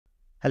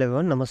Hello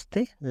everyone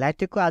नमस्ते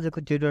ल्याटेकको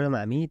आजको ट्युटोरियलमा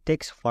हामी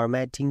टेक्स्ट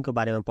फर्म्याटिङको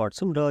बारेमा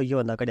पढ्छौँ र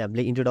योभन्दा अगाडि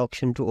हामीले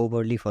इन्ट्रोडक्सन टु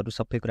ओभरलिफहरू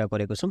सबै कुरा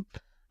गरेको छौँ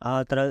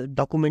तर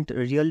डकुमेन्ट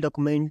रियल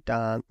डकुमेन्ट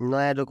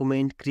नयाँ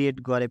डकुमेन्ट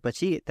क्रिएट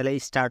गरेपछि त्यसलाई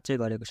स्टार्ट चाहिँ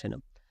गरेको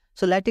छैनौँ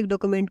सो ल्याटेक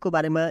डकुमेन्टको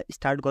बारेमा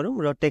स्टार्ट गरौँ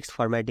र टेक्स्ट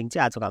फर्म्याटिङ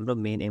चाहिँ आजको हाम्रो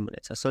मेन एम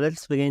हुनेछ so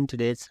let's begin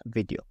today's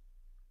video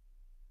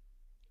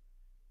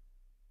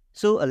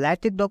so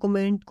ल्याटेक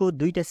डकुमेन्टको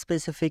दुईटा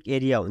स्पेसिफिक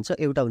एरिया हुन्छ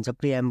एउटा हुन्छ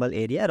प्रिएम्बल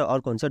एरिया र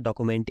अर्को हुन्छ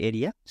document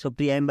area so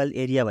preamble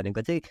area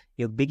भनेको चाहिँ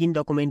यो बिगिन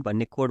डकुमेन्ट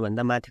भन्ने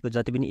कोडभन्दा माथिको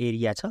जति पनि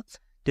एरिया छ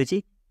त्यो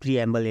चाहिँ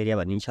प्रिएम्बल एरिया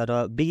भनिन्छ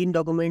र बिगिन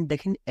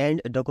डकुमेन्टदेखि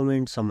एन्ड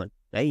डकुमेन्टसम्म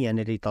है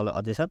यहाँनिर तल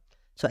अझै छ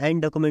सो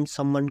एन्ड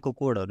डकुमेन्टसम्मको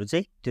कोडहरू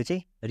चाहिँ त्यो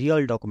चाहिँ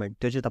रियल डकुमेन्ट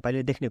त्यो चाहिँ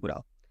तपाईँले देख्ने कुरा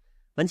हो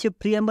भनेपछि यो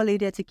प्रिएम्बल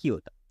एरिया चाहिँ के हो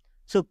त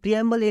सो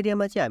प्रिएम्बल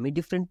एरियामा चाहिँ हामी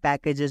डिफ्रेन्ट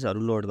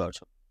प्याकेजेसहरू लोड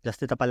गर्छौँ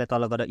जस्तै तपाईँलाई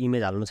तल गएर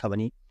इमेज हाल्नु छ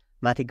भने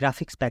माथि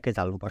ग्राफिक्स प्याकेज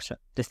हाल्नुपर्छ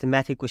त्यस्तै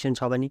म्याथ इक्वेसन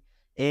छ भने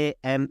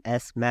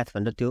एएमएस म्याथ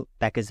भनेर त्यो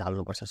प्याकेज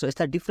हाल्नुपर्छ सो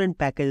यस्ता डिफ्रेन्ट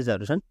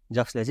प्याकेजेसहरू छन्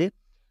जसले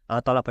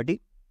चाहिँ तलपट्टि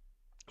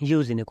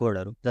युज हुने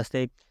कोडहरू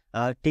जस्तै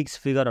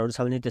टेक्स्ट फिगरहरू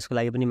छ भने त्यसको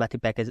लागि पनि माथि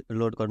प्याकेज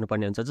लोड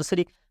गर्नुपर्ने हुन्छ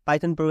जसरी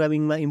पाइथन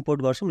प्रोग्रामिङमा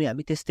इम्पोर्ट गर्छौँ नि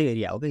हामी त्यस्तै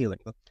एरिया हो क्या यो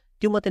भनेको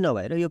त्यो मात्रै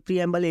नभएर यो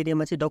प्रिएम्बल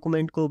एरियामा चाहिँ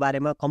डकुमेन्टको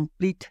बारेमा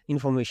कम्प्लिट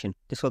इन्फर्मेसन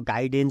त्यसको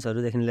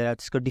गाइडेन्सहरूदेखि लिएर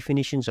त्यसको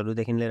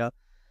डिफिनेसन्सहरूदेखि लिएर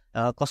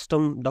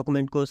कस्टम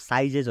डकुमेन्टको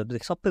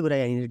साइजेसहरूदेखि सबै कुरा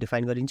यहाँनिर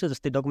डिफाइन गरिन्छ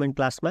जस्तै डकुमेन्ट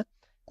क्लासमा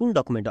कुन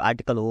डकुमेन्ट हो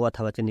आर्टिकल हो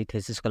अथवा चाहिँ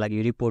थेसिसको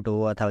लागि रिपोर्ट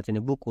हो अथवा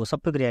चाहिँ बुक हो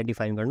सबै कुरा यहाँ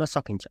डिफाइन गर्न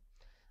सकिन्छ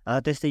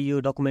त्यस्तै यो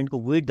डकुमेन्टको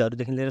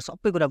विड्थहरूदेखि लिएर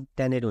सबै कुरा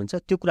त्यहाँनिर हुन्छ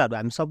त्यो कुराहरू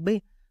हामी सबै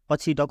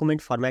पछि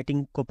डकुमेन्ट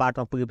फर्म्याटिङको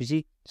पार्टमा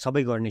पुगेपछि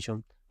सबै गर्नेछौँ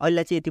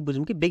अहिले चाहिँ यति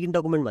बुझौँ कि बिगिन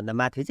डकुमेन्टभन्दा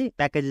माथि चाहिँ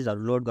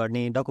प्याकेजेसहरू लोड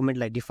गर्ने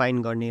डकुमेन्टलाई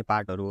डिफाइन गर्ने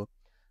पार्टहरू हो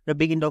र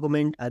बिगिन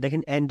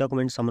डकुमेन्टदेखि एन्ड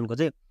डकुमेन्टसम्मको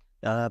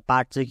चाहिँ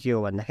पार्ट चाहिँ के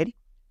हो भन्दाखेरि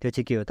त्यो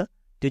चाहिँ के हो त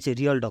त्यो चाहिँ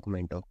रियल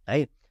डकुमेन्ट हो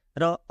है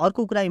र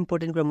अर्को कुरा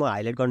इम्पोर्टेन्ट कुरा म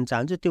हाइलाइट गर्न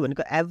चाहन्छु त्यो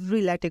भनेको every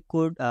ल्याटेक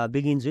code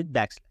begins with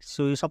ब्याकस्ल्यास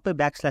so यो सबै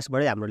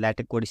ब्याकस्ल्यासबाटै हाम्रो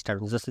ल्याटेक कोड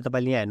स्टार्ट हुन्छ जस्तै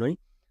तपाईँले यहाँ हेर्नु नि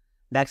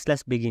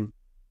ब्याकस्ल्यास बिगिन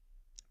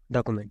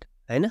डकुमेन्ट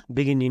होइन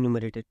बिगिन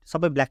इन्युमरेटेड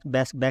सबै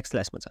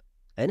ब्याकस्ल्यासमा छ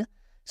होइन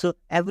so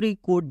every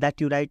code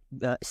that you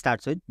right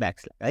starts with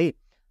ब्याकस्ल्यास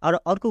है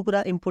र अर्को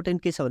कुरा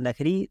इम्पोर्टेन्ट के छ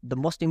भन्दाखेरि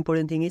the most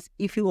important thing is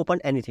if you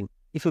open anything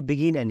if you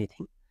begin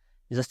anything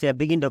जस्तै यहाँ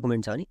बिगिन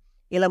डकुमेन्ट छ भने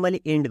यसलाई मैले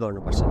एन्ड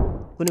गर्नुपर्छ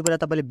कुनै कुरा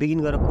तपाईँले बिगिन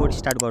गरेर कोड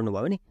स्टार्ट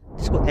गर्नुभयो भने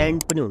त्यसको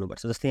एन्ड पनि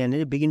हुनुपर्छ जस्तै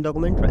यहाँनिर बिगिन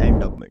डकुमेन्ट र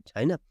एन्ड डकुमेन्ट छ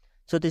होइन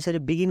सो त्यसरी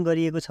बिगिन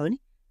गरिएको छ भने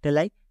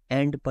त्यसलाई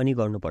एन्ड पनि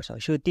गर्नुपर्छ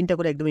सो तिनवटा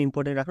कुरा एकदमै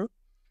इम्पोर्टेन्ट राख्नु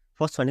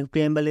फर्स्ट भनेको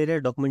प्रिएम्बल एरिया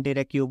डकुमेन्ट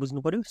एरिया के हो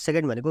बुझ्नु पऱ्यो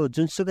सेकेन्ड भनेको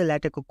जुनसुकै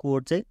ल्याटेकको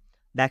कोड चाहिँ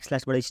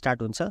ब्याकस्ल्यासबाट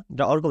स्टार्ट हुन्छ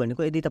र अर्को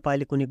भनेको यदि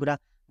तपाईँले कुनै कुरा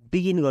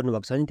बिगिन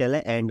गर्नुभएको छ भने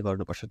त्यसलाई एन्ड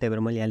गर्नुपर्छ त्यही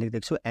भएर मैले यहाँ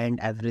लेखिदिएको छु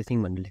एन्ड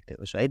एभ्रिथिङ भनेर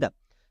लेखिदिएको छु है त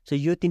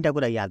सो यो तिनवटा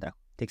कुरा याद राख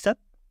ठिक छ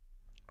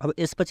अब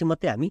यसपछि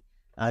मात्रै हामी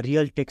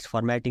रियल टेक्स्ट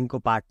फर्म्याटिङको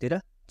पार्टतिर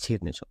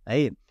छिर्नेछौँ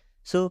है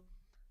सो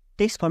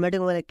टेक्स्ट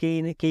फर्म्याटिङमा मैले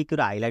केही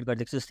कुरा हाइलाइट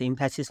गरिदिएको छु जस्तै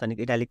इम्फेसिस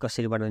भनेको इटालिक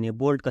कसरी बनाउने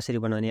बोल्ड कसरी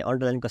बनाउने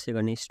अन्डरलाइन कसरी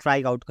गर्ने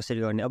स्ट्राइक आउट कसरी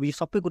गर्ने अब यो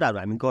सबै कुराहरू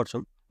हामी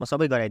गर्छौँ म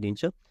सबै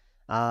गराइदिन्छु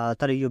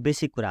तर यो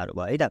बेसिक कुराहरू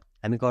भयो है त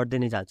हामी गर्दै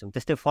नै जान्छौँ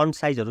त्यस्तै फन्ट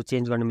साइजहरू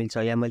चेन्ज गर्न मिल्छ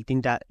यहाँ मैले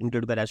तिनवटा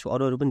इन्क्लुड गरेको छु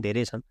अरू पनि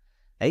धेरै छन्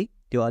है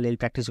त्यो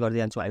अलिअलि प्र्याक्टिस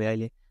गर्दै जान्छौँ हामी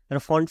अहिले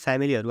र फन्ट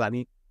फ्यामिलीहरू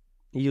हामी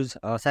युज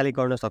सेलेक्ट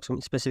गर्न सक्छौँ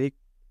स्पेसिफिक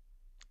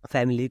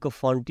फ्यामिलीको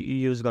फन्ट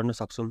युज गर्न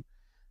सक्छौँ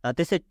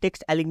त्यसै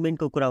टेक्स्ट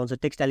एलिमेन्टको कुरा हुन्छ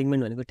टेक्स्ट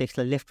एलिमेन्ट भनेको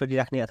टेक्स्टलाई लेफ्टपट्टि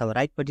राख्ने अथवा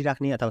राइटपट्टि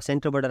राख्ने अथवा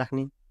सेन्टरबाट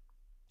राख्ने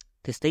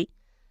त्यस्तै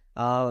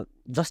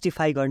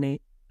जस्टिफाई गर्ने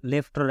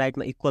लेफ्ट र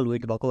राइटमा इक्वल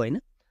वेट भएको होइन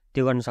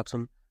त्यो गर्न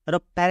सक्छौँ र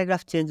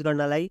प्याराग्राफ चेन्ज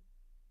गर्नलाई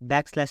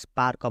ब्याकस्ल्यास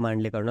पार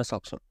कमान्डले गर्न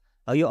सक्छौँ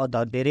यो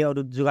धेरै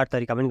अरू जुगाड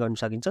तरिका पनि गर्न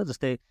सकिन्छ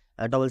जस्तै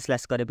डबल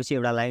स्ल्यास गरेपछि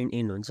एउटा लाइन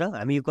इन हुन्छ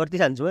हामी यो गर्दै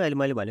जान्छौँ है अहिले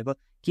मैले भनेको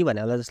के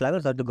भने होला जस्तो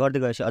लाग्यो तर त्यो गर्दै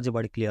गएपछि अझै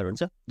बढी क्लियर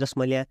हुन्छ जस्ट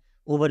मैले यहाँ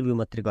ओभरभ्यू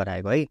मात्रै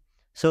गराएको है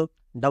सो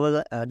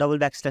डबल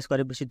ब्याकस्ल्यास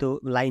गरेपछि त्यो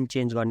लाइन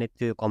चेन्ज गर्ने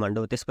त्यो कमान्ड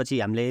हो त्यसपछि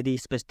हामीले यदि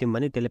स्पेस दियौँ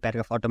भने त्यसले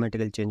प्याराग्राफ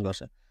अटोमेटिकली चेन्ज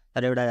गर्छ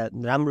तर एउटा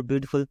राम्रो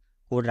ब्युटिफुल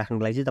कोड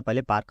राख्नुको लागि चाहिँ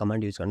तपाईँले पार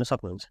कमान्ड युज गर्न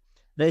सक्नुहुन्छ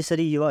र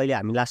यसरी यो अहिले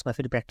हामी लास्टमा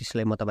फेरि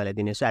प्र्याक्टिसलाई म तपाईँलाई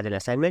दिनेछु एज एन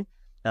एसाइनमेन्ट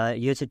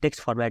यो चाहिँ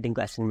टेक्स्ट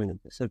फर्म्याटिङको एसाइनमेन्ट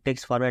हुन्छ सो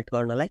टेक्स्ट फर्म्याट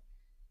गर्नलाई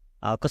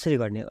कसरी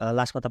गर्ने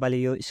लास्टमा तपाईँले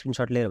यो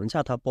स्क्रिनसट लिएर हुन्छ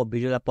अथवा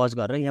भिडियोलाई पज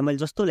गरेर यहाँ मैले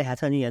जस्तो लेखाएको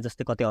छ नि यहाँ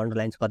जस्तै कतै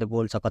अन्डरलाइन छ कतै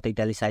बोल्ड छ कतै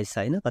इटालिसाइज छ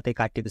होइन कतै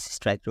काटिएको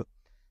strike through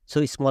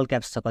so small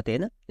caps छ कतै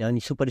होइन अनि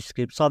सुपर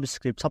स्क्रिप्ट सब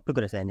स्क्रिप्ट सबै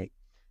कुरा छ यहाँनिर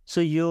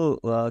सो यो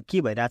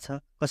के भइरहेछ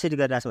कसरी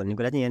गरिरहेछ भन्ने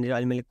कुरा चाहिँ यहाँनिर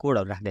अहिले मैले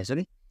कोडहरू राखिदिएको छु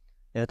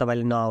कि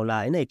तपाईँले नआउला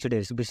होइन एकचोटि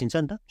हेरेपछि बिर्सिन्छ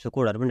नि त सो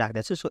कोडहरू पनि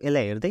राखिदिएको छु सो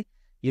यसलाई हेर्दै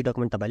यो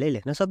डकुमेन्ट तपाईँले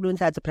लेख्न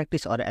सक्नुहुन्छ as a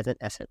practice or as an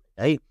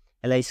assignment है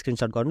यसलाई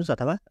स्क्रिनसट गर्नुहोस्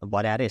अथवा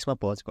भर्याएर यसमा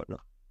पज गर्नु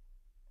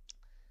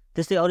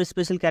त्यस्तै अरू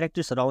स्पेसल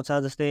क्यारेक्टर्सहरू आउँछ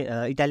जस्तै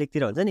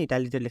इटालिकतिर हुन्छ नि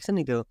इटालिकतिर लेख्छ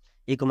नि त्यो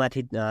एको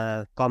माथि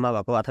कमा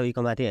भएको अथवा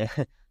एको माथि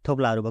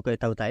थोप्लाहरू भएको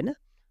यताउता होइन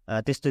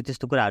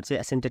त्यस्तो कुराहरू चाहिँ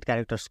एसेन्टेड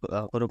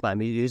क्यारेक्टर्सको रूपमा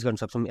हामी युज गर्न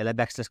सक्छौँ यसलाई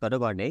ब्याकस्ल्यास गरेर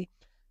गर्ने है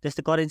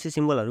त्यस्तै करेन्सी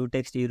सिम्बलहरू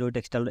टेक्स्ट युरो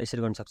टेक्स्टाइल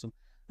यसरी गर्न सक्छौँ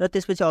र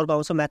त्यसपछि अर्को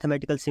आउँछ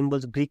म्याथमेटिकल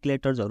सिम्बल्स ग्रिक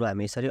लेटर्सहरू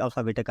हामी यसरी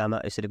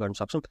अल्फाबेटिकमा यसरी गर्न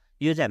सक्छौँ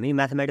यो चाहिँ हामी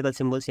म्याथमेटिकल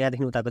सिम्बल्स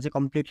यहाँदेखि उताको चाहिँ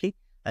कम्प्लिटली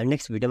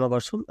नेक्स्ट भिडियोमा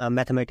गर्छौँ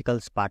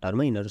म्याथमेटिकल्स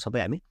पार्टहरूमा यिनीहरू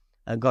सबै हामी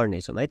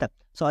गर्नेछौँ है त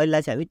सो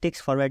अहिलेलाई चाहिँ हामी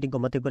टेक्स्ट फर्मेटिङको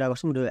मात्रै कुरा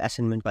गर्छौँ र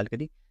एसाइनमेन्टको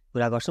अलिकति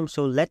कुरा गर्छौँ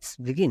so let's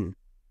begin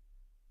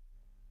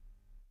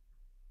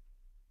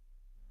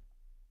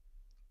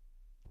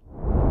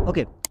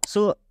okay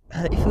so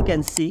if you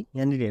can C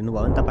यहाँनिर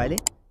हेर्नुभयो भने तपाईँले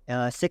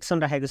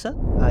सेक्सन राखेको छ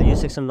यो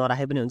सेक्सन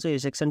नराखे पनि हुन्छ यो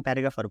सेक्सन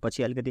प्याराग्राफहरू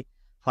पछि अलिकति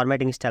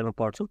फर्मेटिङ स्टाइलमा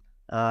पढ्छौँ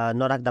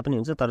नराख्दा पनि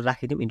हुन्छ तर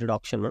राखिदिउँ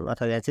इन्ट्रोडक्सन भनौँ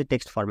अथवा यहाँ चाहिँ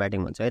टेक्स्ट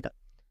फर्मेटिङ भन्छ है त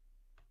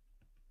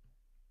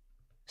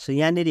सो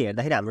यहाँनिर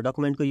हेर्दाखेरि हाम्रो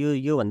डकुमेन्टको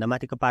योभन्दा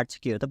माथिको पार्ट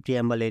चाहिँ के हो त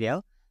प्रिएम्बल एरिया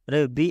हो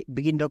र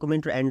बिगिन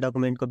डकुमेन्ट र एन्ड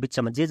डकुमेन्टको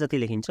बिचमा जे जति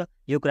लेखिन्छ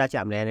यो कुरा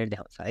चाहिँ हाम्रो यहाँनिर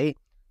देखाउँछ है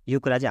यो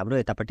कुरा चाहिँ हाम्रो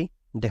यतापट्टि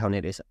देखाउने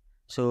रहेछ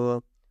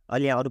सो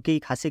अहिले यहाँ अरू केही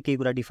खासै केही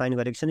कुरा डिफाइन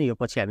गरेको छैन यो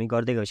पछि हामी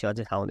गर्दै गएपछि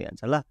अझै थाहा हुँदै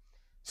जान्छ ल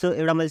सो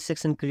एउटा मैले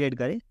सेक्सन क्रिएट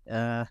गरेँ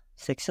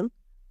सेक्सन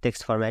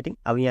टेक्स्ट फर्मेटिङ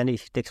अब यहाँनिर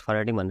टेक्स्ट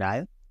फर्मेटिङ भनेर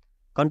आयो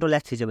कन्ट्रोल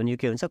एस थिच्यो भने यो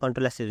के हुन्छ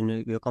कन्ट्रोल एस थिच्यो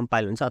भने यो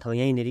कम्पाइल हुन्छ अथवा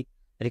यहीँनिर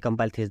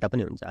रिकम्पाइल थिच्दा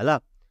पनि हुन्छ ल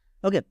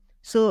okay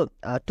so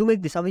to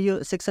make this अब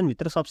यो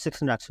सेक्सनभित्र सब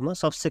सेक्सन राख्छु म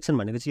सब सेक्सन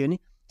भनेको चाहिँ यो नि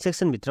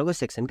सेक्सनभित्रको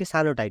सेक्सन के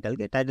सानो टाइटल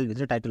के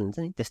टाइटलभित्र टाइटल हुन्छ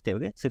नि त्यस्तै हो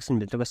क्या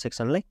सेक्सनभित्रको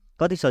सेक्सनलाई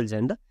कति सजिलो छ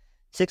नि त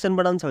सेक्सन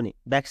बढाउँछ भने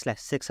ब्याकस्ल्यास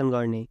सेक्सन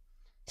गर्ने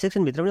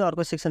सेक्सनभित्र पनि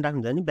अर्को सेक्सन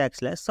राख्नु छ नि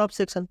ब्याकस्ल्यास सब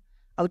सेक्सन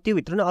अब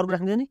त्योभित्र पनि अर्को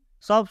राख्नु छ नि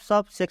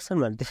सब सेक्सन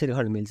भनेर त्यसरी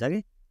गर्नु मिल्छ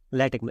कि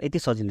ल्याटेक्समा यति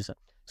सजिलो छ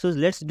so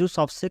let's do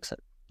sub section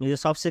यो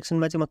सब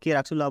सेक्सनमा चाहिँ म के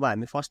राख्छु ल अब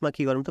हामी फर्स्टमा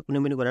के गरौँ त कुनै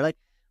पनि कुरालाई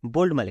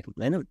बोल्डमा लेखौँ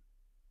होइन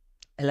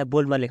यसलाई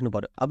बोल्डमा लेख्नु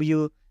पऱ्यो अब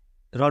यो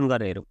रन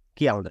गरेर हेरौँ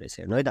के आउँदो रहेछ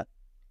हेर्नु है त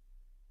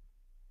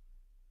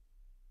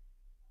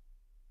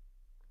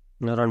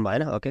रन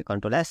भएन okay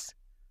control S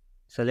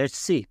so let's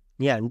see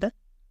यहाँ हेर्नु त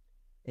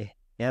ए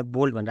यहाँ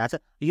बोल्ड भनेर आएको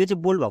छ यो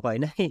चाहिँ बोल्ड भएको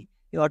होइन है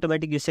यो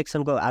अटोमेटिक यो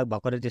सेक्सनको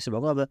भएको र त्यसो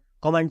भएको अब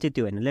कमान्ड चाहिँ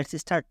त्यो होइन let's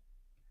start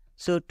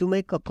so to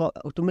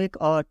make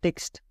a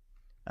text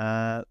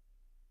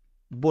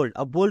bold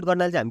अब बोल्ड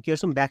गर्नाले चाहिँ हामी के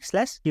गर्छौँ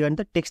ब्याकस्ल्यास के गर्ने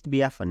त टेक्स्ट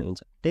बिएफ भन्ने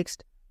हुन्छ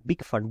text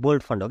big font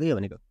bold font हो कि यो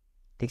भनेको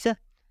ठिक छ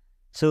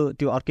सो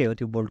त्यो अर्कै हो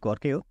त्यो बोल्डको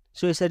अर्कै हो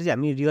सो यसरी चाहिँ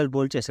हामी रियल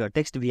बोल्ड चाहिँ यसो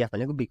टेक्स्ट बिएफ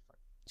भनेको बिग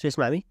फन्ट सो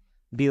यसमा हामी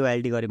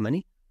बिओएलडी गऱ्यौँ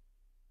भने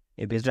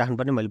यो भेज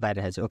राख्नुपर्ने मैले बाहिर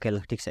राखेको छु ओके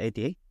ल ठिक छ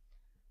यति है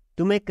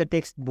to make a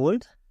text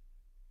bold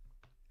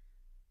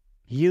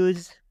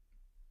use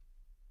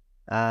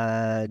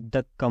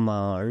the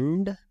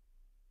command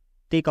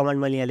त्यही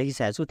कमान्ड मैले यहाँ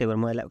लेखिसकेको छु त्यही भएर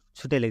म यसलाई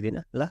छुट्टै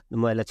लेख्दिनँ ल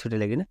म यसलाई छुट्टै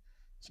लेख्दिनँ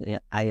सो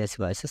यहाँ आइएस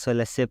भएछ सो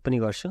यसलाई सेभ पनि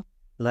गर्छु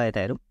ल यता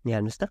हेरौँ यहाँ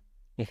हेर्नुहोस् त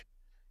ए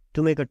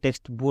to make a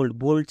text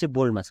bold चाहिँ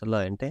बोल्डमा छ ल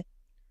हेर्नु त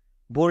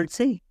बोल्ड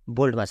चाहिँ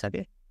बोल्डमा छ कि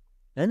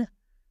होइन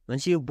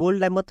भनेपछि यो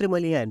बोल्डलाई मात्रै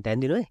मैले यहाँ ध्यान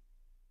दिनु है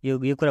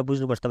यो कुरा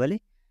बुझ्नुपर्छ तपाईँले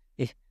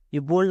ए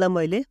यो बोल्डलाई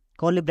मैले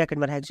कर्ली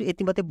ब्र्याकेटमा राखेको छु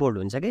यति मात्रै बोल्ड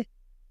हुन्छ कि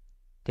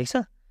ठिक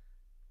छ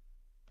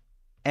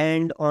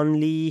एन्ड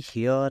ओन्ली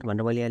हियर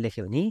भनेर मैले यहाँ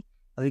लेखेँ भने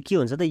अब के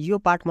हुन्छ त यो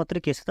पार्ट मात्रै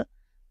के छ त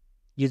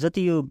यो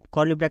जति यो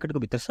कर्ली ब्र्याकेटको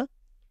भित्र छ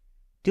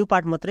त्यो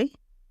पार्ट मात्रै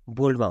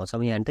बोल्डमा आउँछ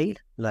अब यहाँ हेर्नु त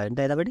ल हेर्नु त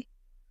यतापट्टि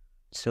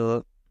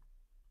so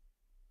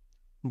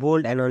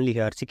bold and only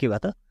here चाहिँ के भयो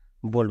त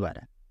बोल्ड भएर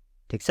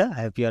ठिक छ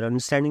I hope you are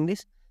understanding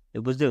this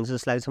यो बुझ्दै हुन्छ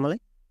जस्तो लाग्छ मलाई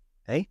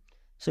है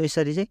सो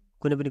यसरी चाहिँ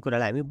कुनै पनि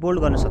कुरालाई हामी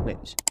बोल्ड गर्न सक्ने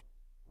हुन्छ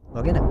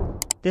हो कि न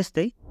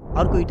त्यस्तै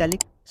अर्को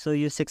इटालिक सो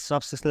यो सब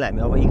सेक्सनलाई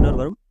हामी अब इग्नोर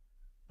गरौँ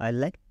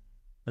अहिलेलाई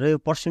र यो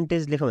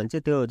पर्सेन्टेज लेख्यो भने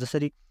चाहिँ त्यो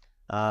जसरी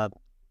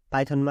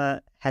पाइथनमा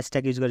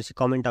ह्यासट्याग युज गरेपछि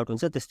कमेन्ट आउट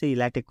हुन्छ त्यस्तै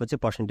ल्याटेकको चाहिँ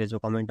पर्सेन्टेजको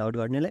कमेन्ट आउट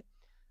गर्नेलाई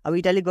अब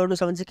इटालिक गर्नु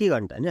छ भने चाहिँ के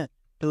गर्नु त होइन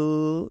टु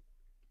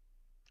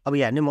अब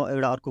यहाँ नै म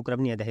एउटा अर्को कुरा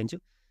पनि यहाँ देखाइदिन्छु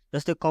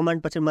जस्तै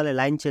कमान्ड पछि मलाई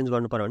लाइन चेन्ज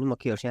गर्नु पर्यो भने म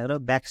के गर्छु यहाँ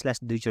ब्याकस्ल्यास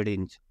 2 चोटि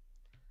दिन्छु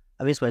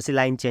अब यस भएपछि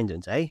लाइन चेन्ज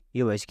हुन्छ है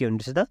यो भएपछि के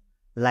हुँदो रहेछ त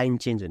लाइन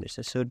चेन्ज हुँदो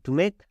रहेछ so to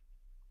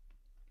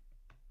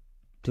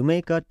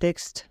make a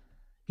text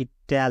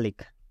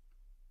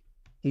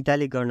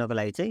italic गर्नको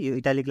लागि चाहिँ यो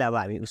इटालिकलाई अब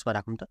हामी उसमा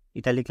राखौँ त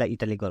इटालिकलाई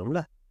इटालिक गरौँ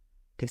ल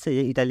ठिक छ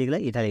यो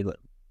इटालिकलाई इटालिक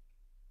गरौँ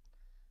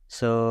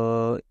सो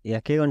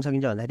यहाँ के गर्न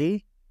सकिन्छ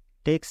भन्दाखेरि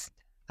टेक्स्ट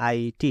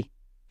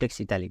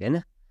इटालिक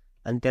होइन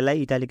अनि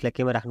त्यसलाई इटालिकलाई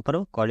केमा राख्नु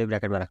पऱ्यो कर्ली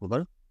ब्र्याकेटमा राख्नु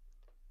पऱ्यो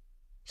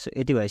सो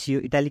यति भएपछि यो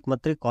इटालिक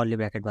मात्रै कर्ली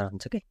ब्र्याकेटमा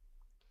राख्छ कि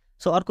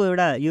सो अर्को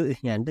एउटा यो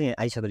यहाँ त यहाँ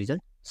आइसक्यो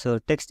रिजल्ट सो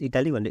टेक्स्ट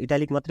इटालिक भनेर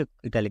इटालिक मात्रै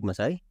इटालिकमा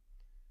छ है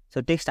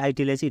सो टेक्स्ट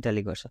आइटीले चाहिँ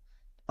इटालिक गर्छ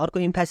अर्को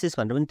इम्फेसिस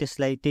भनेर पनि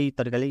त्यसलाई त्यही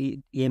तरिकाले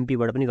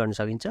इएमपीबाट पनि गर्न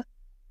सकिन्छ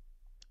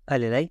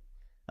अहिलेलाई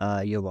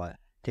यो भयो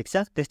ठिक छ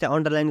त्यस्तै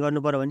अन्डरलाइन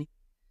गर्नु पऱ्यो भने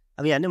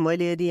अब यहाँ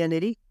मैले यदि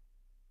यहाँनिर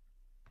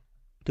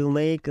टु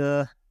मेक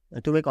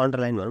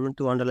अन्डरलाइन भनौँ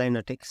to underline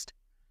a text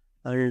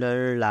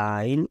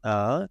underline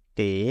a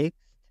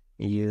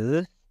text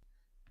use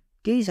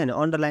केही छैन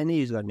अन्डरलाइन नै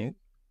युज गर्ने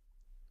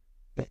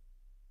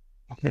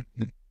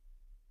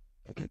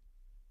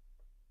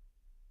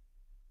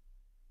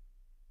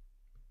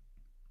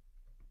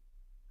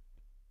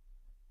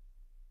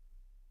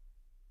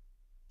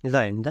ल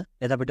हेर्नु त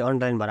यतापट्टि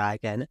अन्डरलाइन भएर आयो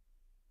क्या होइन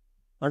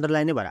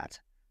अन्डरलाइन नै भएर आएको छ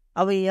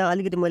अब यहाँ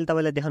अलिकति मैले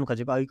तपाईँलाई देखाउनु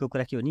खोजेको अघिको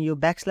कुरा के हो नि यो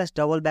ब्याकस्ल्यास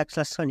डबल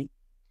ब्याकस्ल्यास छ नि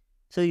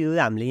सो यो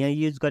हामीले यहाँ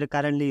युज गरेको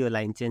कारणले यो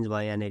लाइन चेन्ज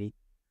भयो यहाँनिर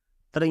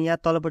तर यहाँ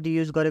तलपट्टि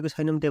युज गरेको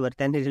छैनौँ त्यही भएर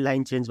त्यहाँनिर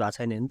लाइन चेन्ज भएको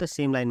छैन नि त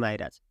सेम लाइनमा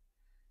आइरहेको छ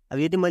अब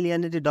यदि मैले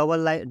यहाँनिर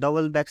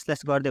डबल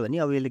ब्याकस्ल्यास गरिदिएँ भने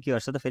अब यसले के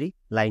गर्छ त फेरि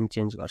लाइन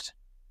चेन्ज गर्छ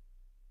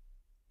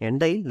हेर्नु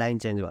त लाइन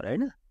चेन्ज भएर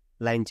होइन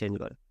लाइन चेन्ज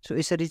गर्यो सो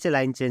यसरी चाहिँ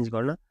लाइन चेन्ज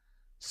गर्न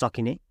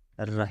सकिने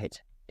रहेछ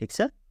ठिक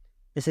छ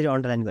यसरी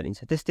अन्डरलाइन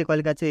गरिन्छ त्यस्तै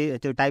कहिलेका चाहिँ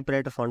त्यो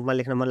टाइपराइटर फन्टमा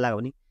लेख्न मन लाग्यो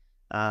भने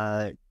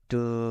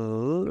to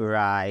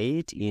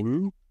right in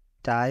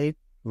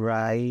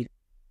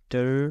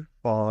typewriter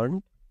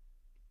font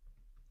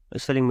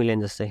spelling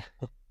मिलेन जस्तै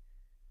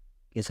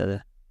के छ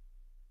त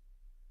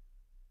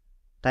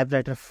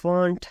typewriter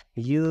font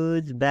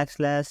use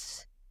ब्याकस्ल्यास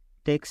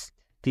text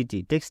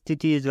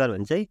TT use गर्यो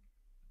भने चाहिँ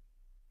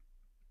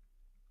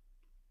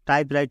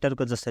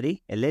टाइपराइटरको जसरी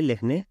यसले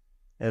लेख्ने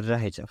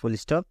रहेछ फुल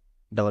stop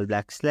double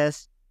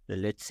ब्याकस्ल्यास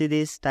let's see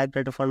this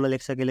typewriter फन्टमा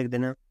लेख्छ कि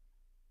लेख्दैन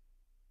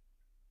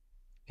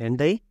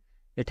हेर्दै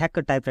यो ठ्याक्क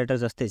टाइपराइटर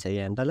जस्तै छ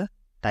यहाँ त ल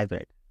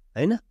टाइपराइटर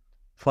होइन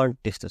फन्ट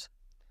त्यस्तो छ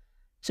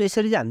सो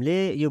यसरी चाहिँ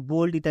हामीले यो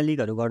बोल्ड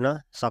इटालिकहरू गर्न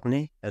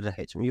सक्ने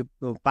रहेछौँ यो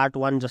पार्ट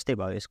 1 जस्तै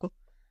भयो यसको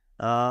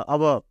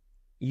अब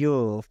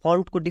यो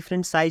फन्टको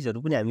डिफ्रेन्ट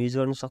साइजहरू पनि हामी युज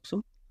गर्न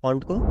सक्छौँ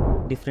फन्टको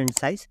डिफ्रेन्ट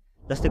साइज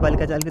जस्तै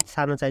कहिलेका चाहिँ अलिकति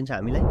सानो चाहिन्छ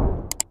हामीलाई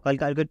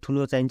कहिलेका अलिकति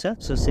ठुलो चाहिन्छ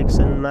सो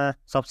सेक्सनमा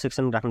सब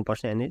सेक्सन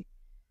राख्नुपर्छ यहाँनिर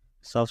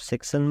सब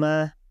सेक्सनमा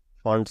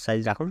फन्ट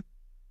साइज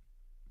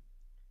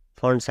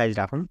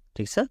राखौँ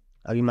ठिक छ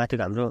अघि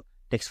माथिको हाम्रो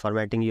टेक्स्ट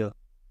फर्मेटिङ यो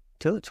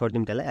थियो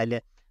छोडिदिउँ त्यसलाई अहिले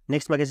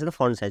नेक्स्टमा के छ त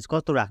फन्ट साइज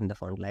कस्तो राख्ने त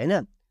फन्टलाई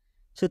होइन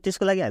सो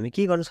त्यसको लागि हामी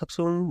के गर्न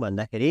सक्छौँ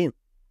भन्दाखेरि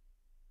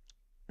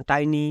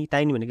टाइनी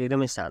भनेको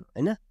एकदमै सानो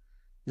होइन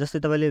जस्तै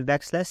तपाईँले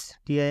ब्याकस्ल्यास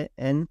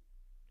TIN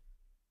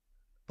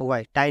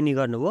वाइ टाइनी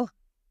गर्नुभयो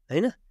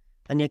होइन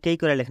अनि यहाँ केही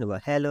कुरा लेख्नुभयो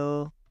हेलो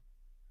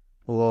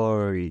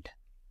वर्ल्ड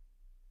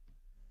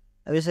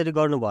अब यसरी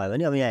गर्नुभयो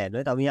भने अब यहाँ हेर्नु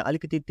है त अब यहाँ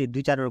अलिकति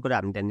 2-4 कुरा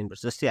हामी ध्यान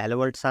दिनुपर्छ जस्तै हेलो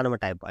वर्ल्ड सानोमा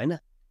टाइप भयो होइन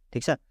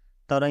ठिक छ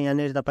तर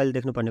यहाँनिर तपाईँले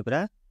देख्नुपर्ने कुरा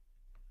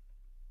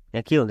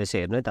यहाँ के हुँदैछ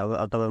हेर्नु है त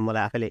अब तपाईँ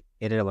मलाई आफैले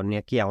हेरेर भन्नु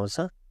यहाँ के आउँछ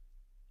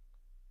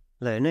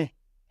ल हेर्नु है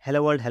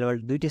हेलो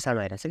वर्ल्ड दुइटै सानो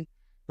आइरहेको छ कि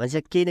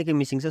मान्छे केही न केही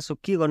मिसिङ छ सो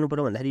के गर्नु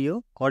पर्यो भन्दाखेरि यो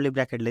कर्ली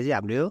ब्र्याकेटले चाहिँ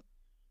हाम्रो यो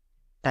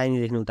टाइनी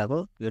लेख्नु उताको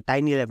यो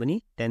टाइनीलाई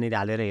पनि त्यहाँनिर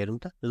हालेर हेरौँ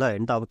त ल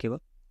हेर्नु त अब के भयो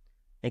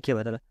यहाँ के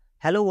भयो त ल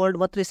हेलो वर्ल्ड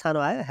मात्रै सानो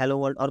आयो हेलो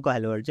वर्ल्ड अर्को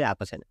हेलो वर्ल्ड चाहिँ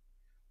आएको छैन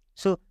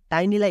सो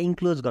टाइनीलाई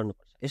इन्क्लोज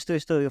गर्नुपर्छ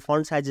यस्तो यो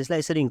फन्ट साइजेसलाई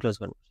यसरी इन्क्लोज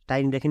गर्नुपर्छ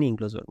टाइनीदेखि नै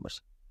इन्क्लोज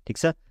गर्नुपर्छ ठिक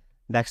छ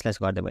ब्याकस्ल्यास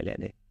गरिदिएँ मैले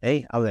अहिले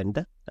है अब हेर्नु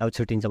त अब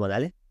छुट्टिन्छ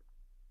मजाले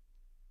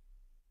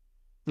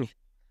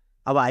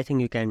अब I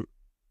think you can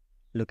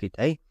look it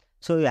है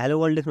सो यो हेलो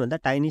वर्ल्ड लेख्नुभन्दा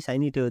टाइनी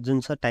साइनी त्यो जुन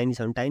छ टाइनी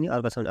छ भने टाइनी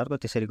अर्को छ भने अर्को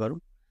त्यसरी गरौँ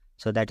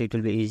so that it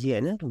will be easy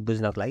होइन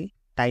बुझ्नको लागि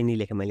टाइनी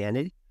लेखेँ मैले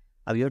यहाँनिर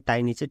अब यो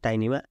टाइनी चाहिँ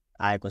टाइनीमा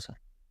आएको छ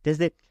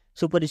त्यस्तै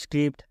सुपर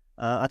स्क्रिप्ट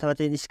अथवा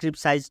चाहिँ स्क्रिप्ट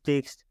साइज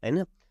टेक्स्ट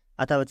होइन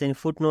अथवा चाहिँ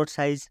फुटनोट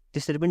साइज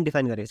त्यसरी पनि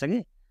डिफाइन गरेको छ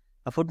कि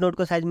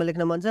फुटनोटको साइजमा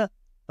लेख्न मन छ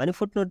भने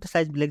फुटनोट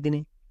साइज लेखिदिने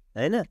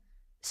होइन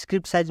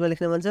स्क्रिप्ट साइजमा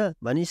लेख्न मन छ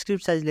भने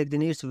script size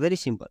लेखिदिने it's very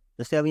simple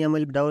जस्तै अब यहाँ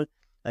मैले डबल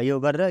यो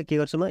गरेर के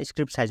गर्छु म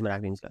स्क्रिप्ट साइजमा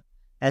राखिदिन्छु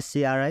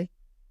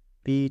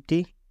SCRIPT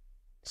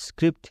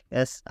स्क्रिप्ट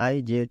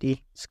SIZE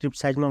स्क्रिप्ट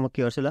साइजमा म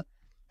के गर्छु ल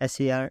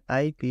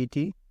SCRIPT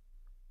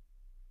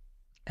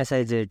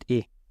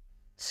SIZE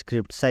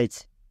स्क्रिप्ट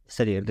साइज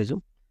यसरी हेर्दैछु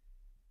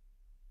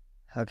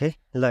ओके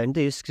ल हेर्नु त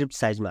यो स्क्रिप्ट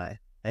साइजमा आयो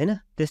होइन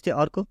त्यस्तै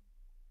अर्को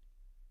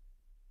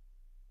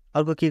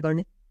के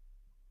गर्ने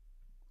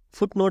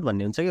फुटनोट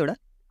भन्ने हुन्छ कि एउटा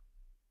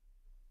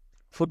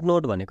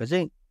फुटनोट भनेको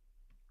चाहिँ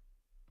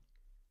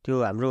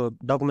त्यो हाम्रो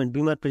डकुमेन्ट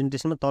बिमर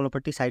प्रेजेन्टेसनमा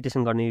तलपट्टि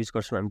साइटेसन गर्ने युज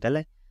गर्छौँ हामी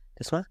त्यसलाई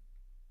त्यसमा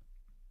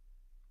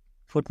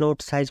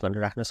फुटनोट साइज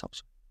भनेर राख्न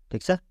सक्छौँ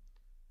ठिक छ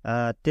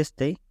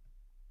त्यस्तै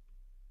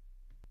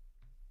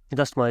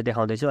जस्ट मैले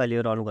देखाउँदैछु अहिले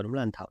यो रन गरौँ ल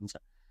अनि थाहा हुन्छ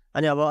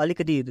अनि अब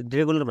अलिकति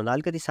रेगुलर भन्दा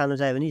अलिकति सानो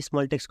चाहियो भने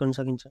स्मल टेक्स्ट गर्न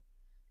सकिन्छ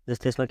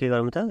जस्तै यसमा के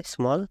गरौँ त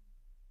स्मल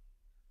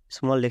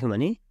लेख्यौँ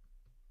भने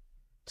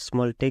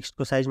स्मल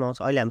टेक्स्टको साइजमा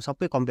आउँछ अहिले हामी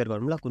सबै कम्पेयर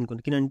गरौँ ल कुन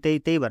किनभने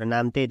त्यही भएर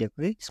नाम त्यही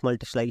दिएको कि स्मल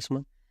टेक्स्टलाई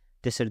स्मल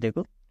त्यसरी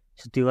दिएको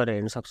सो त्यो गरेर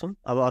हेर्न सक्छौँ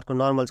अब अर्को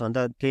नर्मल छ भने त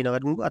केही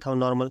नगर्नु अथवा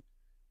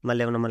नर्मलमा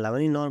ल्याउन मन लाग्यो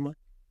भने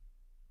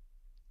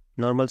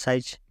नर्मल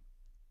साइज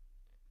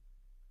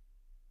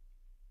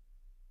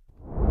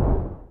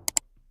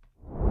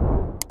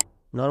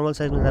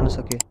साइजमा जान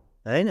सक्यो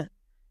होइन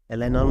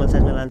यसलाई नर्मल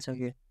साइजमा लान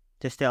सक्यो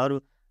त्यस्तै अरू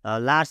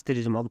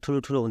लार्जतिर जाउँ अब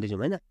ठुलो हुँदै जाउँ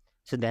होइन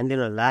सो ध्यान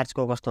दिनु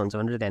लार्जको कस्तो हुन्छ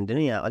भनेर ध्यान दिनु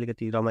यहाँ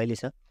अलिकति रमाइलो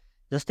छ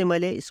जस्तै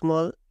मैले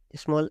स्मल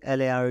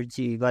LARG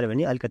गरेँ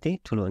भने अलिकति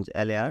ठुलो हुन्छ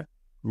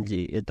LARG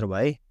यत्रो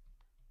भयो है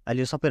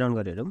अहिले यो सबै रन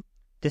गरेर हेरौँ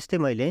त्यस्तै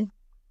मैले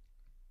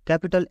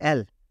क्यापिटल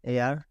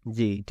LARG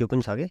त्यो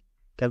पनि छ कि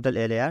क्यापिटल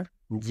LARG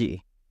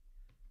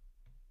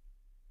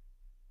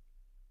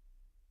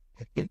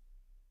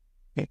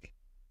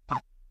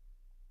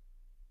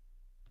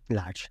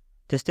लार्ज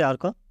त्यस्तै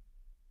अर्को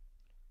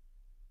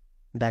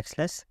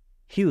ब्याकस्ल्यास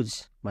ह्युज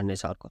भन्ने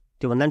छ अर्को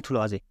त्योभन्दा पनि ठुलो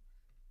अझै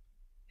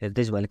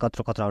हेर्दैछु मैले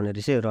कत्रो आउने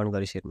रहेछ रन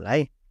गरेपछि हेर्नु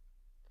है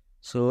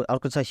सो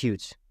अर्को छ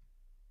ह्युज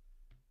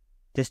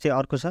त्यस्तै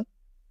अर्को छ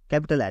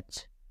क्यापिटल H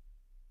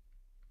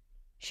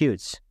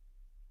ह्युज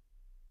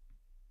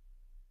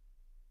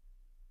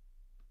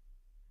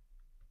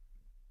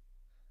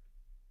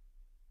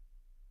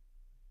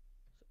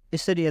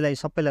यसरी यसलाई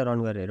सबैलाई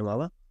रन गरेर हेरौँ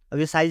अब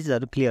यो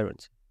साइजहरू क्लियर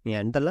हुन्छ यहाँ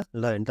हेर्नु त ल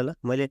हेर्नु त ल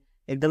मैले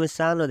एकदमै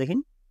सानोदेखि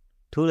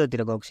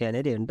ठुलोतिर गएको छु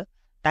यहाँनिर हेर्नु त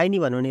टाइनी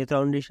भन्नु भने यत्रो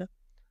आउने रहेछ,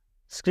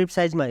 स्क्रिप्ट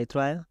साइजमा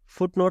यत्रो आयो,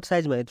 फुटनोट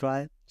साइजमा यत्रो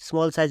आयो,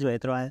 स्मल साइजमा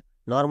यत्रो आयो,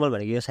 नर्मल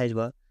भनेको यो साइज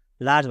भयो,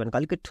 लार्ज भनेको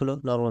अलिकति ठुलो,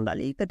 नर्मल भन्दा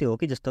अलिकति हो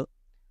कि जस्तो,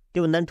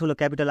 त्योभन्दा पनि ठुलो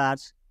क्यापिटल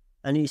आर्च,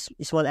 अनि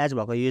स्मल एच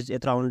भएको युज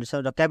यत्रो आउने रहेछ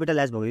र क्यापिटल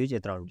एच भएको युज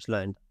यत्रो आउने रहेछ। ल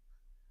हेर्नु,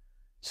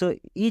 so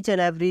each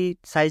and every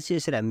size चाहिँ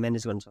यसरी हामी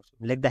म्यानेज गर्न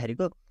सक्छौँ।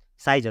 लेख्दाखेरिको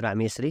साइजहरू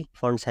हामी यसरी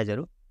फन्ट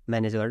साइजहरू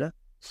म्यानेज गर्न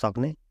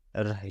सक्ने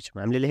रहेछौँ।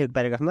 हामीले लेखेको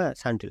प्याराग्राफमा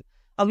सानो।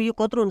 अब यो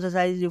कत्रो हुन्छ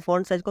साइज, यो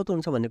फन्ट साइज कत्रो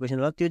हुन्छ भन्ने क्वेसन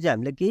होला, त्यो चाहिँ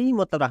हामीले केही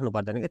मतलब राख्नु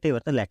पर्दैन क्या, त्यही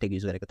भएर त ल्याटेक्स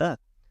युज गरेको त।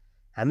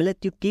 हामीलाई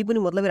त्यो केही पनि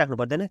मतलबै राख्नु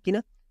पर्दैन,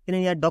 किनभने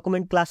यहाँ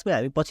डकुमेन्ट क्लासमै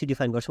हामी पछि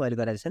डिफाइन गर्छौँ, अहिले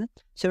गराएको छैन।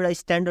 सो एउटा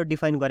स्ट्यान्डर्ड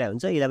डिफाइन गरे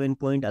हुन्छ, 11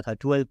 पोइन्ट अथवा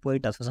 12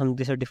 पोइन्ट अथवा सम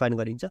त्यसरी डिफाइन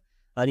गरिन्छ।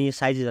 अनि यो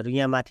साइजेसहरू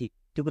यहाँ माथि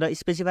त्यो कुरा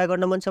स्पेसिफाई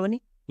गर्न मन छ भने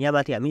यहाँ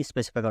माथि हामी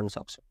स्पेसिफाई गर्न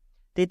सक्छौँ।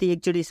 त्यति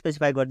एकचोटि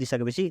स्पेसिफाई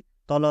गरिदिइसकेपछि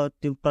तल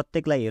त्यो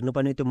प्रत्येकलाई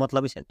हेर्नुपर्ने त्यो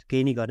मतलबै छैन,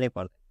 केही नै गर्नै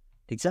पर्दैन।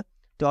 ठिक छ,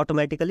 त्यो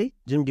अटोमेटिकली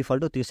जुन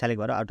डिफल्ट हो त्यो सेलेक्ट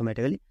भएर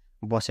अटोमेटिकली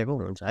बसेको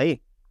हुन्छ है।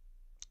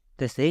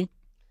 त्यस्तै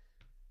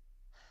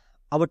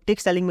अब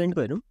टेक्स्ट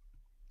एलिमेन्टको हेरौँ,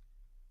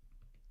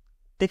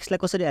 टेक्स्टलाई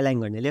कसरी एलाइन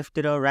गर्ने,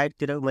 लेफ्टतिर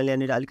राइटतिर। मैले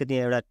यहाँनिर अलिकति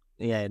यहाँ एउटा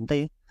यहाँ हेर्नु त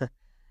है,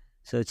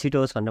 सो छिटो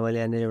होस् भनेर मैले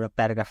यहाँनिर एउटा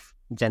प्याराग्राफ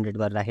जेनेरेट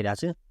गरेर राखिरहेको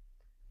छु,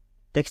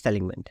 text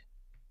element.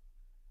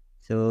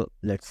 So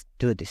let's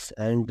do this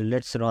and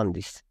let's run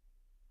this.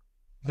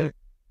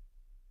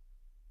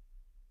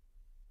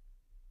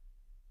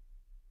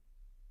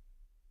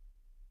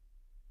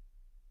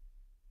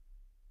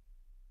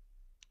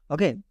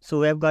 Okay, so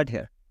we have got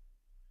here,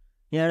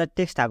 यहाँ एउटा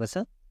टेक्स्ट आएको छ,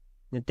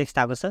 यो टेक्स्ट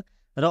आएको छ।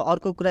 र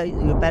अर्को कुरा,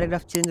 यो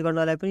प्याराग्राफ चेन्ज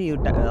गर्नलाई पनि यो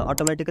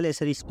अटोमेटिकली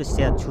यसरी स्पेस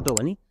यहाँ छुट्यो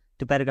भने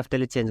त्यो प्याराग्राफ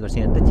त्यसले चेन्ज गर्छ।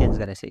 यहाँ त चेन्ज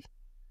गरेछ,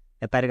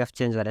 यहाँ प्याराग्राफ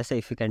चेन्ज गरेछ।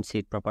 If you can see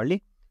it properly,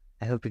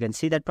 I hope you can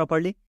see that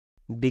properly.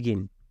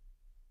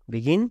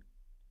 Begin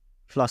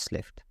फ्लस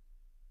left,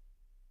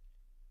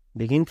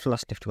 begin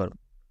फ्लस left गरौँ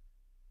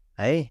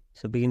है।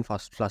 So begin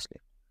फ्लस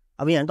left.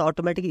 अब यहाँ त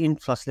अटोमेटिक इन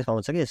फ्लस लेफ्ट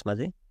आउँछ कि यसमा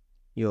चाहिँ,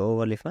 यो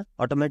ओभरलिफमा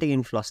अटोमेटिक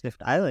इन फ्लस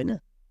लेफ्ट आयो होइन।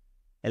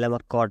 यसलाई म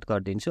कट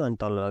गरिदिन्छु अनि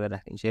तल लगेर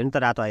राखिदिन्छु। हेर्नु त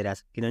रातो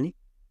आइरहेछ, किनभने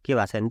के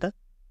भएको छैन त,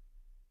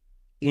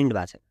 इन्ड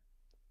भएको छैन।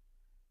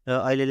 र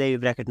अहिले यो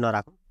ब्र्याकेट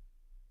नराखौँ।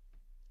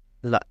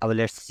 ल अब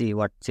let's see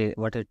what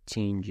it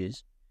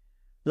changes.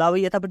 ल अब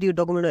यतापट्टि यो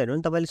डकुमेन्ट हेर्नु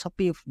नि, तपाईँले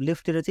सबै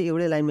लेफ्टतिर चाहिँ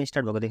एउटै लाइनमा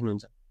स्टार्ट भएको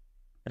देख्नुहुन्छ,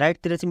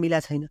 राइटतिर चाहिँ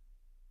मिलाएको छैन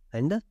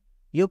होइन त।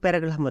 यो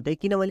प्याराग्राफ मात्रै,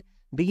 किनभने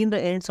बिगिन र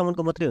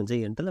एन्डसम्मको मात्रै हुन्छ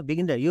हेर्नु त। ल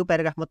बिगिन र यो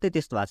प्याराग्राफ मात्रै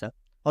त्यस्तो भएको छ,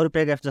 अरू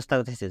प्याराग्राफ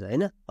जस्ताको त्यस्तै छ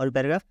होइन, अरू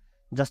प्याराग्राफ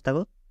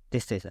जस्ताको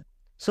त्यस्तै छ।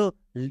 सो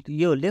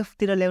यो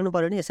लेफ्टतिर ल्याउनु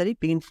पऱ्यो भने यसरी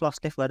बिगिन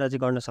फ्लस लेफ्ट गरेर चाहिँ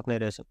गर्न सक्ने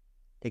रहेछौँ।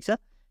 ठिक छ,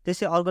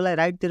 त्यसै अर्कोलाई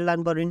राइटतिर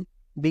लानु पऱ्यो भने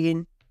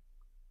बिगिन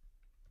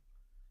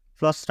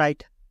फ्लस राइट,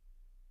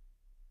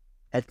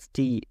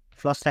 एचटी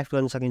फ्लस राइट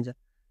गर्न सकिन्छ।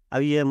 अब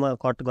यो म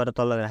कट गरेर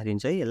तल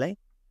राखिदिन्छु है यसलाई।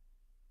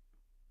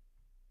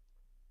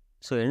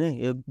 सो हेर्नु,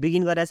 यो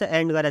बिगिन गरेको छ,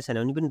 एन्ड गरेको छैन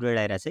भने पनि रेड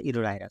आइरहेछ,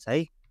 इरोड आइरहेछ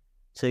है।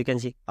 So you can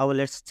C. अब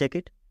लेट्स चेक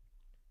इट।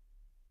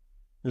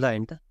 ल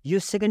हेर्नु त, यो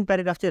सेकेन्ड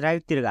प्याराग्राफ चाहिँ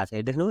राइटतिर गएको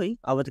छ, देख्नु है,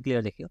 अब त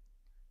क्लियर देखियो।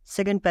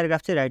 सेकेन्ड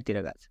प्याराग्राफ चाहिँ राइटतिर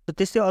गएको छ।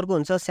 त्यस्तै अर्को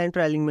हुन्छ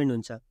सेन्टर एलिमेन्ट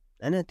हुन्छ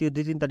होइन, त्यो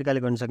 2-3 तरिकाले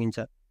गर्न सकिन्छ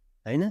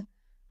होइन।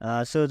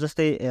 सो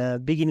जस्तै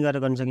बिगिन गरेर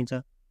गर्न सकिन्छ,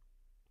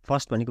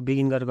 फर्स्ट भनेको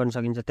बिगिन गरेर गर्न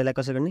सकिन्छ। त्यसलाई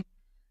कसरी गर्ने,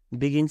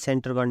 बिगिन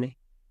सेन्टर गर्ने।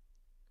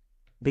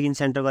 बिगिन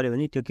सेन्टर गऱ्यो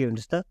भने त्यो के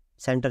हुन्छ त,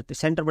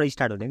 सेन्टरबाट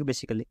स्टार्ट हुने कि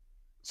बेसिकली,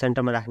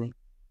 सेन्टरमा राख्ने।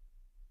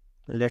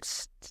 Let's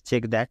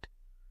check that.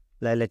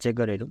 ल यसलाई चेक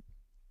गरेर हेरौँ।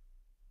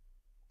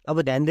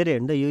 अब ध्यान दिएर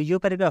हेर्नु त, यो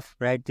प्याराग्राफ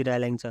राइटतिर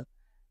एलाइन छ,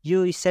 यो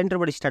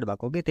सेन्टरबाट स्टार्ट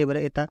भएको कि, त्यही भएर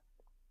यता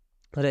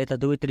र यता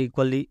दुवैतिर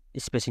इक्वल्ली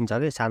स्पेसिङ छ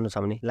कि, सानो छ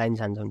भने लाइन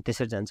सानो छ भने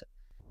त्यसरी जान्छ।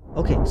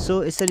 ओके, सो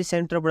यसरी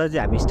सेन्टरबाट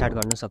चाहिँ हामी स्टार्ट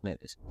गर्न सक्ने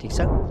रहेछ। ठिक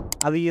छ,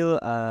 अब यो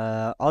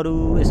अरू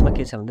यसमा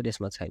के छ भन्दा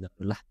यसमा छैन।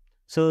 ल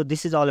so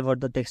this is all about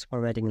the text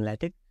formatting in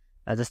ल्याटेक्स।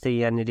 जस्तै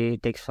यहाँनिर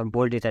टेक्स्ट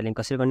बोल्ड इटालिङ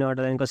कसरी गर्ने,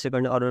 अन्डरलाइन कसरी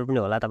गर्ने, अरू पनि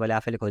होला, तपाईँले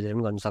आफैले खोजेर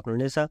पनि गर्न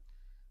सक्नुहुनेछ।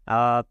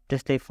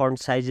 त्यस्तै फन्ट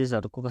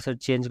साइजेसहरूको कसरी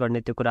चेन्ज गर्ने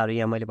त्यो कुराहरू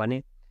यहाँ मैले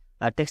भने।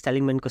 टेक्स्ट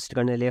एलिमेन्ट कसरी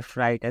गर्ने, लेफ्ट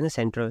राइट होइन,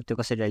 सेन्टर त्यो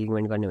कसरी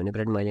एलिमेन्ट गर्ने भन्ने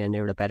कुरा मैले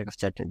यहाँनिर एउटा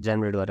प्याराग्राफ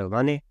जेनेरेट गरेर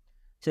भने।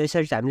 सो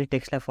यसरी चाहिँ हामीले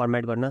टेक्स्टलाई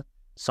फर्मेट गर्न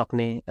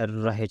सक्ने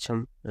रहेछौँ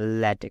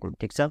ल्याटेक्समा।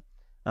 ठिक छ,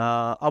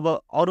 अब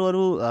अरू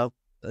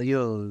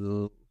यो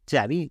चाहिँ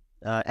हामी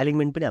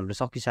एलिमेन्ट पनि हाम्रो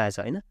सकिसकेको छ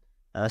होइन।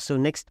 सो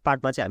नेक्स्ट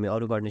पार्टमा चाहिँ हामी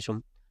अरू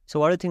गर्नेछौँ। So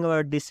what do you think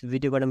about this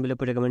video? Go down below,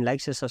 put a comment, like,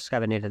 share,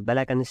 subscribe, and hit the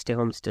bell icon. Stay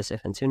home, stay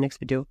safe, and see you next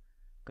video.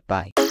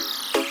 Goodbye.